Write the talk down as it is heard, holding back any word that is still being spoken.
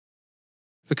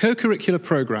The co-curricular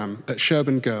programme at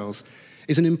Sherborne Girls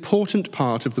is an important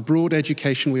part of the broad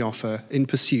education we offer in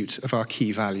pursuit of our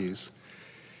key values.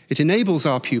 It enables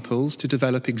our pupils to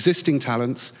develop existing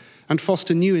talents and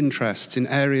foster new interests in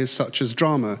areas such as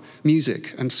drama,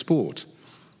 music and sport,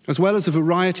 as well as a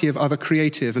variety of other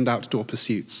creative and outdoor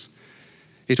pursuits.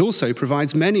 It also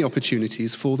provides many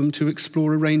opportunities for them to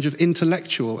explore a range of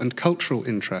intellectual and cultural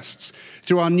interests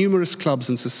through our numerous clubs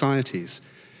and societies,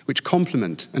 which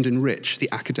complement and enrich the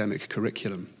academic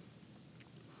curriculum.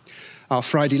 Our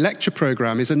Friday lecture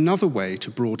programme is another way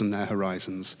to broaden their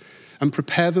horizons and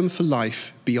prepare them for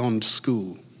life beyond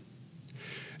school.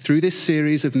 Through this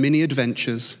series of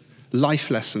mini-adventures,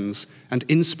 life lessons, and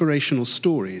inspirational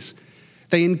stories,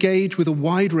 they engage with a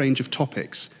wide range of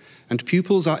topics, and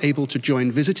pupils are able to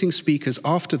join visiting speakers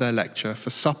after their lecture for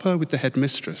supper with the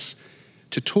headmistress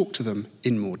to talk to them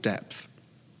in more depth.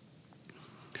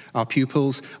 Our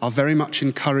pupils are very much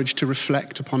encouraged to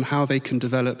reflect upon how they can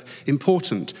develop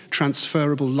important,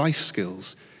 transferable life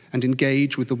skills and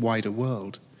engage with the wider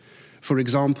world. For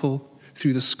example,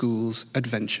 through the school's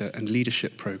Adventure and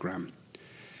Leadership programme,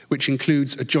 which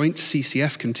includes a joint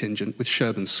CCF contingent with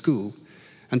Sherborne School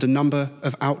and a number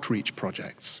of outreach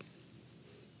projects.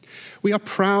 We are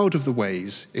proud of the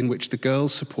ways in which the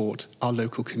girls support our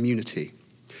local community,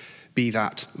 be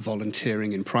that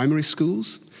volunteering in primary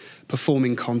schools,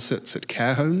 performing concerts at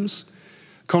care homes,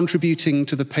 contributing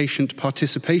to the patient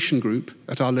participation group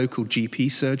at our local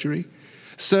GP surgery,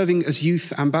 serving as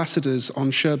youth ambassadors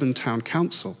on Sherborne Town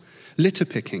Council, litter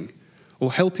picking,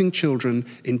 or helping children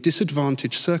in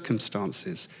disadvantaged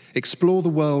circumstances explore the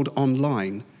world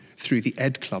online through the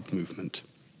Ed Club movement.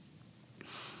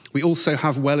 We also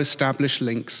have well-established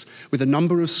links with a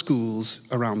number of schools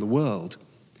around the world.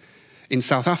 In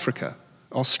South Africa,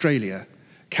 Australia,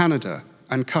 Canada,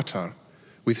 and Qatar,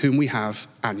 with whom we have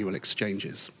annual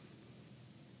exchanges.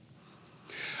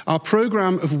 Our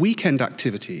programme of weekend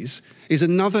activities is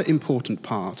another important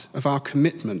part of our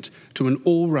commitment to an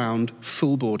all-round,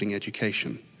 full-boarding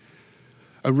education.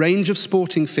 A range of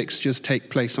sporting fixtures take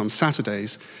place on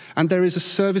Saturdays, and there is a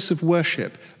service of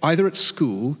worship either at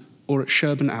school or at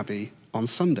Sherborne Abbey on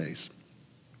Sundays.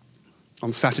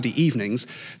 On Saturday evenings,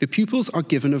 the pupils are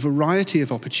given a variety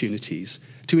of opportunities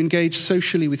to engage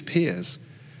socially with peers,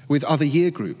 with other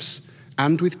year groups,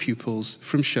 and with pupils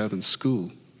from Sherborne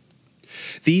School.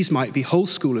 These might be whole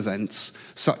school events,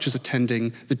 such as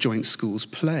attending the joint schools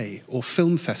play or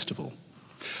film festival,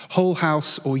 whole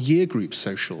house or year group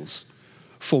socials,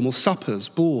 formal suppers,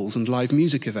 balls and live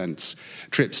music events,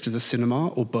 trips to the cinema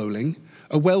or bowling,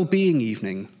 a well-being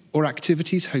evening, or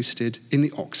activities hosted in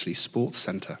the Oxley Sports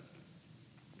Centre.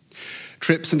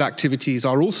 Trips and activities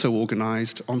are also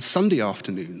organised on Sunday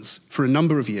afternoons for a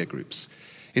number of year groups,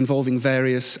 involving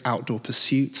various outdoor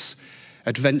pursuits,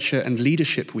 adventure and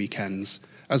leadership weekends,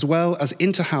 as well as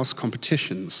inter-house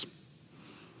competitions.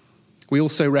 We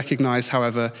also recognise,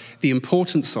 however, the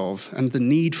importance of and the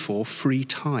need for free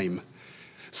time.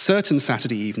 Certain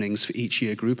Saturday evenings for each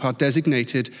year group are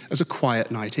designated as a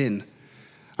quiet night in,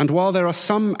 and while there are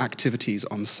some activities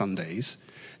on Sundays,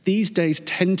 these days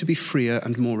tend to be freer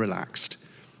and more relaxed,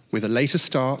 with a later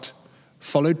start,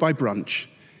 followed by brunch,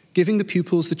 giving the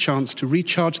pupils the chance to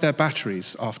recharge their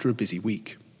batteries after a busy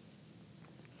week.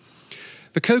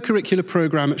 The co-curricular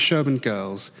programme at Sherborne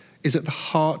Girls is at the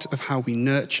heart of how we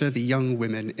nurture the young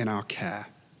women in our care.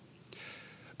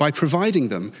 By providing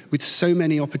them with so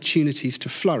many opportunities to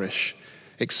flourish,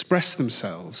 express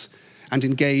themselves, and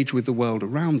engage with the world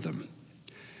around them,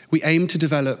 we aim to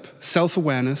develop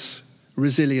self-awareness,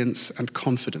 resilience, and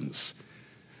confidence,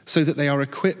 so that they are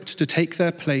equipped to take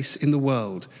their place in the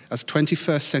world as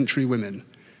 21st century women,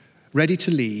 ready to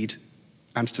lead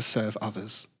and to serve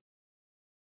others.